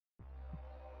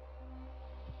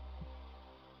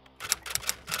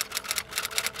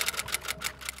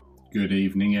Good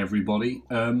evening, everybody.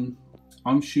 I'm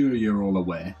sure you're all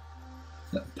aware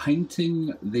that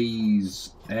painting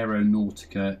these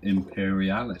Aeronautica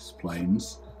Imperialis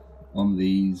planes on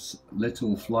these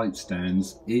little flight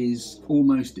stands is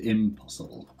almost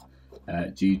impossible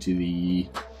due to the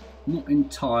not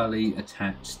entirely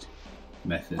attached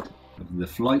method of the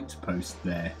flight post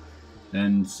there.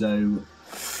 And so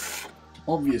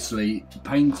obviously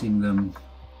painting them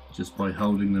just by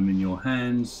holding them in your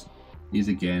hands is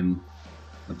again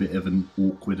a bit of an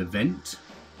awkward event.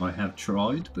 I have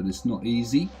tried, but it's not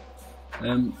easy.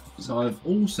 So I've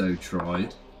also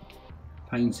tried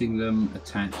painting them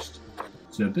attached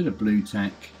to a bit of blue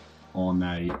tack on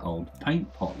a old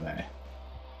paint pot there.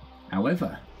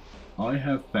 However, I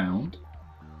have found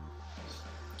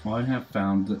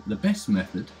that the best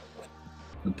method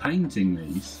for painting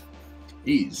these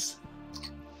is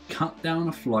cut down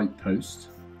a flight post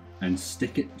and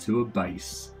stick it to a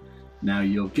base. Now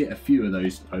you'll get a few of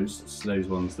those posts, those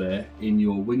ones there, in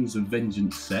your Wings of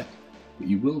Vengeance set, but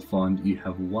you will find you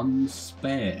have one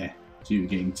spare due to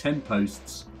getting 10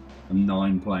 posts and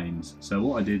 9 planes. So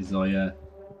what I did is I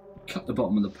cut the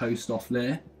bottom of the post off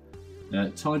there,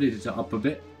 tidied it up a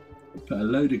bit, put a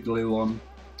load of glue on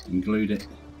and glued it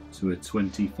to a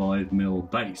 25mm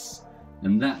base.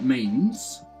 And that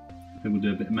means, I think we'll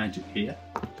do a bit of magic here,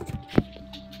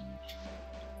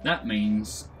 that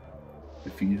means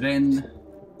if you then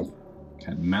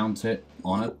can mount it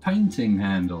on a painting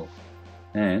handle,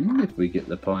 and if we get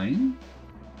the plane,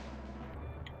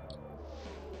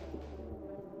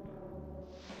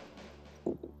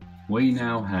 we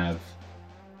now have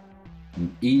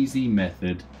an easy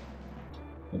method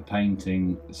for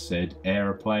painting said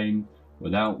aeroplane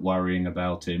without worrying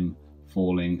about him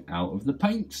falling out of the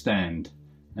paint stand.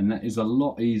 And that is a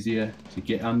lot easier to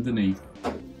get underneath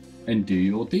and do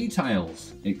your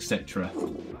details, etc.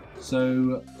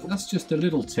 So that's just a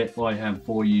little tip I have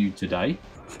for you today.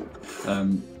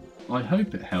 I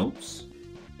hope it helps.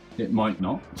 It might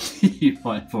not. You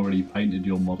might have already painted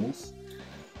your models,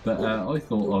 but I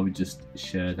thought I would just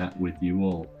share that with you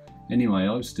all. Anyway,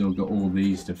 I've still got all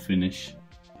these to finish.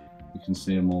 You can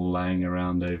see them all laying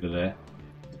around over there,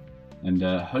 and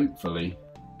hopefully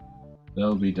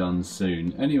they'll be done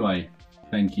soon. Anyway,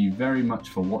 thank you very much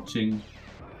for watching,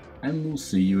 and we'll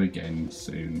see you again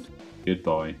soon.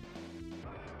 Goodbye.